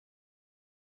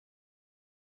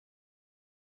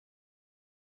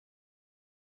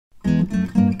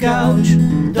couch.me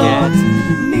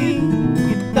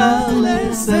guitar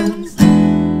lessons.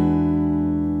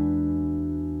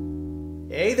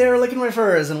 Hey there,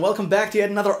 Licknriffers, and welcome back to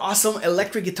yet another awesome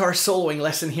electric guitar soloing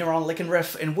lesson here on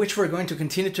Licknriff, in which we're going to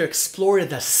continue to explore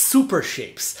the super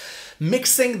shapes,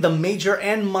 mixing the major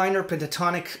and minor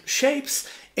pentatonic shapes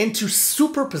into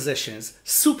superpositions,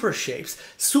 super shapes,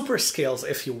 super scales,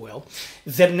 if you will,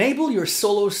 that enable your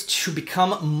solos to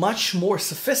become much more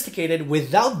sophisticated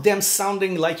without them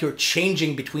sounding like you're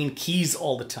changing between keys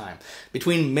all the time,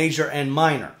 between major and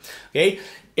minor. Okay,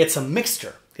 it's a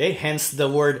mixture. Okay, hence the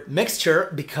word mixture,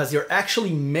 because you're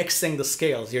actually mixing the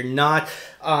scales. You're not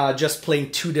just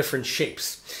playing two different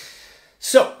shapes.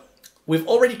 So we've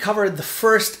already covered the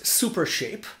first super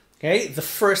shape. Okay, the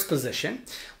first position.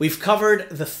 We've covered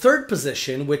the third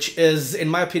position, which is, in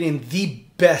my opinion, the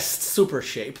best super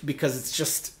shape because it's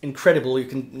just incredible. You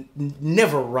can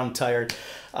never run tired,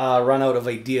 run out of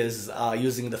ideas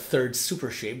using the third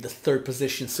super shape, the third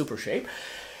position super shape.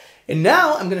 And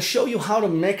now I'm going to show you how to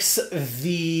mix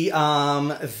the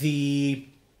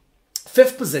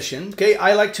fifth position. Okay,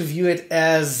 I like to view it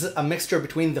as a mixture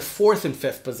between the fourth and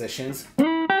fifth positions.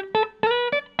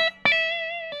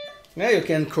 Yeah, you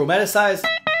can chromaticize.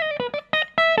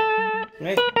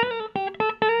 Okay.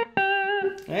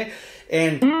 Okay.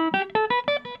 And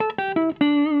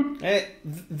okay,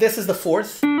 this is the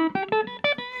fourth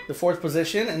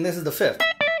position, and this is the fifth.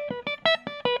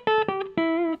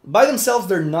 By themselves,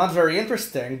 they're not very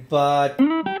interesting, but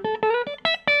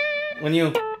when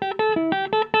you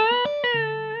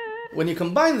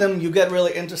combine them, you get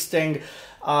really interesting,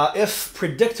 if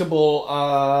predictable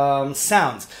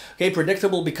sounds. Okay,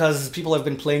 predictable because people have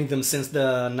been playing them since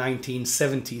the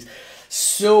 1970s.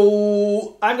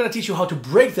 So I'm going to teach you how to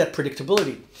break that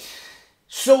predictability.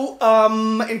 So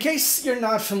in case you're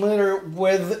not familiar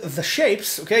with the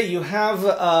shapes, okay, you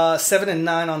have 7 and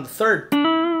 9 on the third.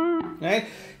 Okay,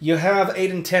 you have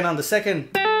 8 and 10 on the second.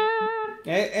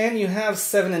 Okay, and you have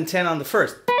 7 and 10 on the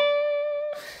first.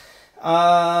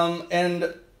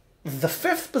 And the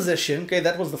fifth position, okay,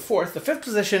 that was the fourth. The fifth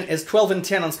position is 12 and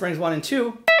 10 on strings 1 and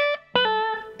 2,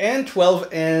 and 12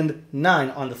 and 9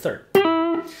 on the third.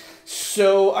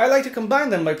 So I like to combine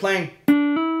them by playing,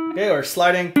 okay, or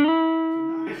sliding,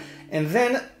 and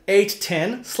then 8,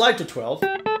 10, slide to 12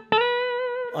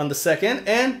 on the second,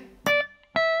 and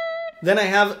then I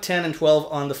have 10 and 12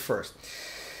 on the first.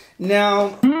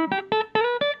 Now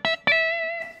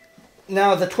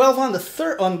the 12 on the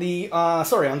third, on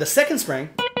the second string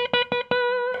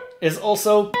is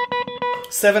also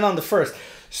 7 on the first,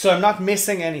 so I'm not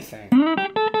missing anything.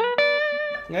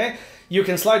 Okay, you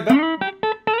can slide back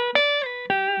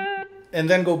and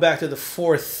then go back to the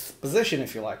fourth position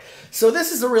if you like. So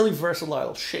this is a really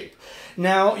versatile shape.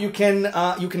 Now you can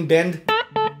bend.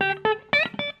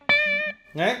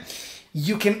 Okay,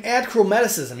 you can add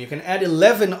chromaticism. You can add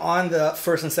 11 on the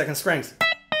first and second strings.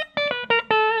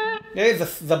 Okay,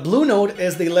 the blue note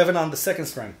is the 11 on the second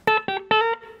string.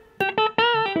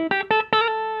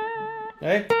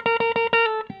 Okay.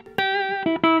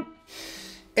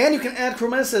 And you can add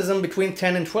chromaticism between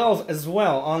 10 and 12 as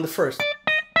well on the first.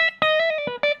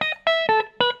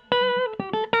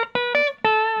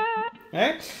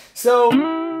 Okay. So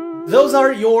those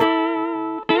are your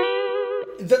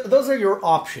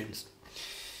options.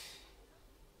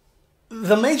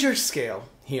 The major scale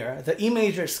here, the E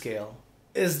major scale,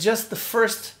 is just the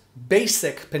first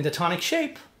basic pentatonic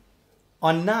shape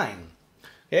on 9.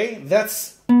 Okay,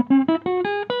 that's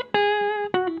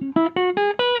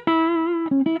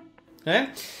okay.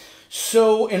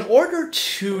 So in order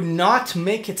to not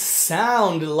make it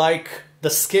sound like the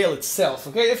scale itself,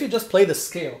 okay, if you just play the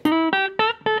scale,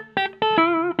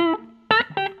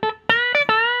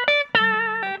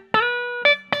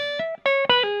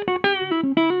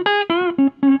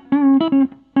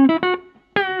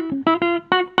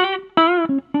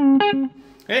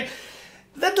 okay,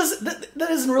 that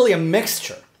isn't really a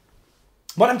mixture.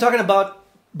 What I'm talking about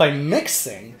by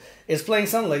mixing is playing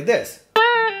something like this.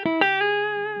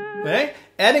 Okay?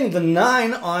 Adding the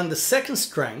 9 on the second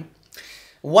string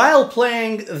while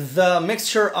playing the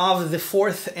mixture of the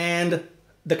fourth and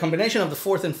the combination of the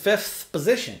fourth and fifth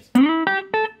positions.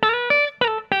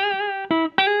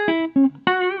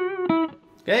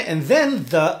 Okay, and then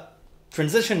the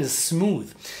transition is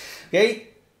smooth. Okay,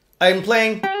 I'm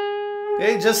playing,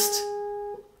 okay, just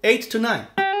 8 to 9.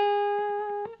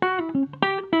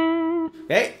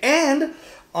 Okay, and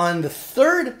on the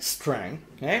third string,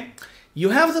 okay, you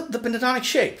have the pentatonic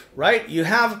shape, right? You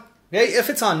have, okay, if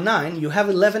it's on 9, you have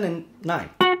 11 and 9.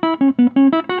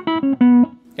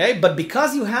 Okay, but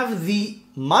because you have the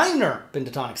minor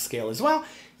pentatonic scale as well,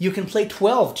 you can play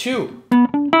 12 too.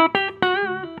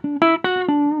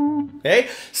 Okay,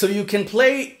 so you can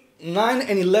play 9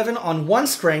 and 11 on one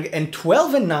string and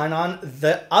 12 and 9 on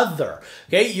the other.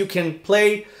 Okay, you can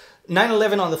play 9 and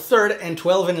 11 on the third and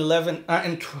 12 and 11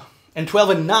 and 12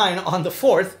 and 9 on the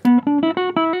fourth.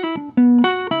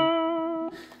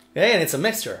 Okay, and it's a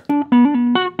mixture.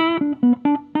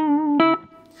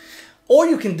 Or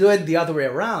you can do it the other way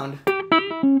around,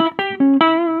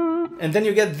 and then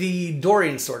you get the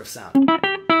Dorian sort of sound.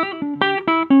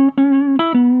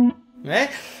 Okay?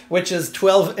 Which is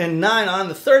 12 and 9 on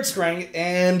the third string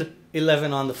and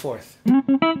 11 on the fourth.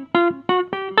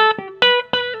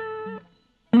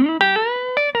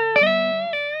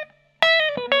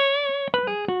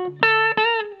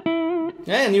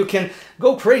 And you can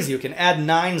go crazy. You can add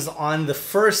 9s on the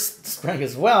first string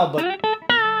as well, but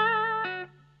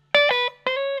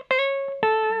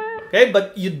okay,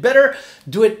 but you'd better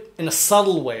do it in a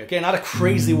subtle way, okay? Not a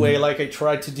crazy way like I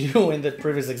tried to do in the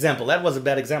previous example. That was a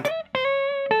bad example.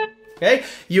 Okay?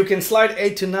 You can slide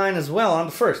 8 to 9 as well on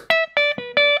the first.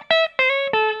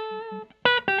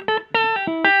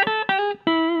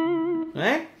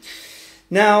 Okay?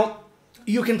 Now,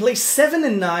 you can play 7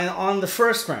 and 9 on the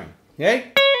first string.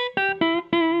 Okay?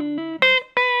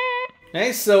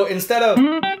 Okay, so instead of...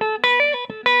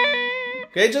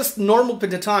 Okay, just normal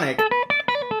pentatonic.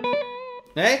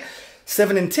 Okay?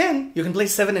 7 and 10, you can play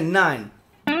 7 and 9.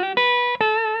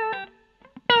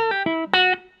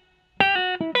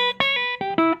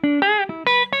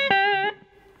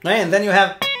 Okay, and then you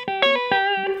have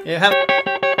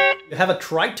a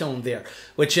tritone there,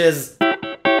 which is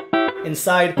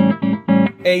inside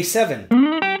A7.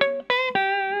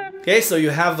 Okay, so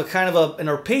you have a kind of an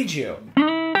arpeggio.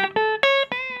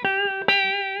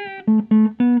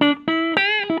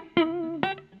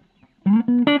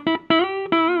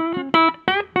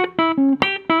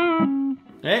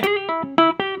 Okay.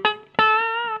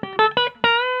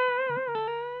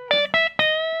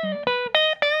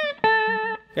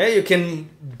 Okay, you can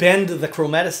bend the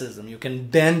chromaticism. You can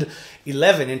bend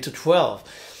 11 into 12.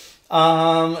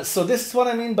 So this is what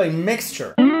I mean by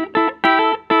mixture.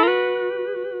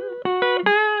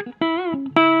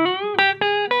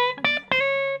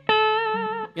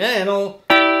 Yeah, you know.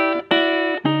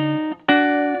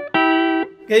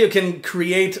 Okay, you can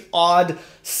create odd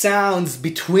sounds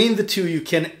between the two. You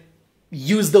can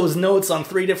use those notes on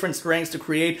 3 different strings to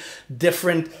create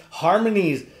different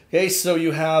harmonies. Okay, so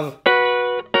you have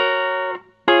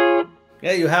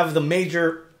the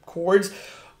major chords,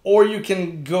 or you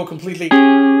can go completely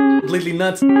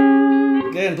nuts.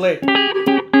 Okay, and play.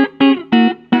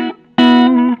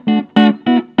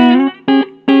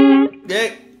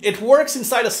 Okay, it works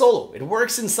inside a solo. It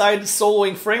works inside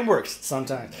soloing frameworks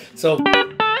sometimes. So.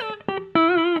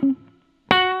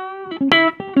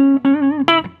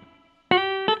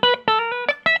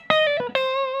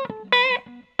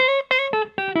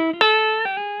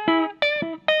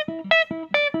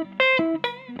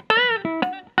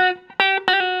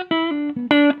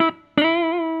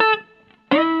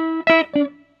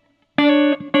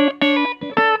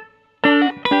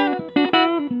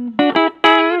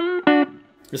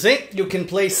 You see, you can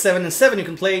play 7 and 7, you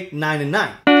can play 9 and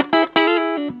 9.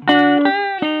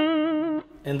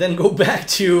 And then go back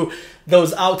to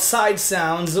those outside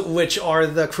sounds, which are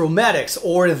the chromatics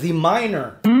or the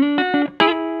minor.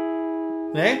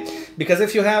 Okay? Because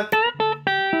if you have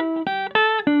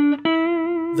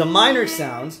the minor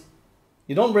sounds,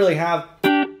 you don't really have...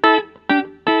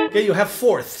 Okay, you have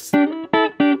fourths.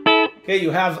 Okay,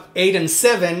 you have 8 and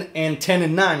 7 and 10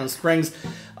 and 9 on strings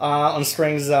 2 and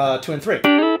 3.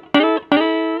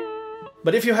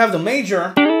 But if you have the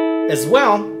major as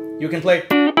well, you can play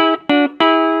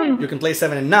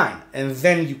 7 and 9, and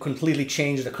then you completely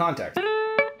change the context.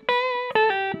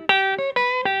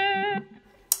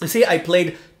 You see, I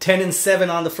played 10 and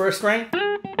 7 on the first string,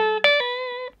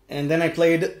 and then I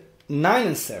played 9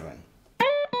 and 7.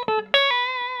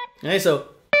 Okay, so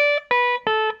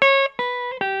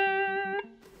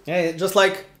yeah, just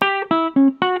like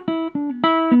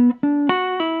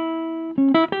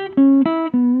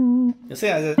you see,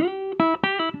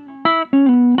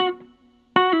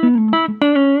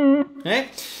 okay,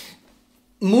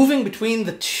 moving between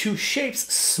the two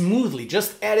shapes smoothly,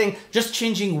 just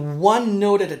changing one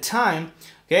note at a time.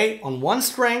 Okay, on one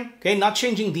string. Okay, not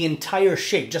changing the entire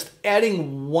shape, just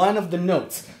adding one of the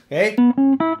notes. Okay.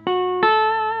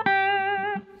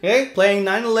 Okay, playing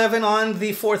 9 and 11 on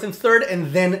the fourth and third,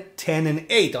 and then 10 and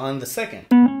 8 on the second.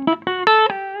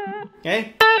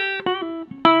 Okay.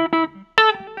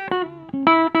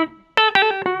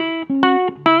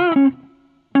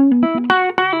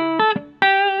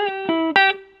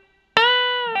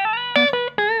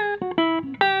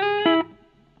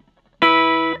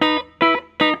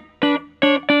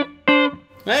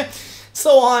 Okay?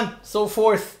 So on, so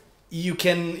forth. You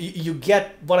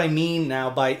get what I mean now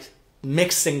by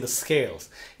mixing the scales.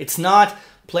 It's not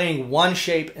playing one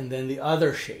shape and then the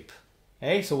other shape.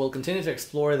 Okay, so we'll continue to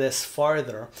explore this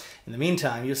farther. In the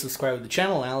meantime, you subscribe to the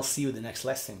channel and I'll see you in the next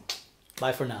lesson.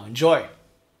 Bye for now. Enjoy.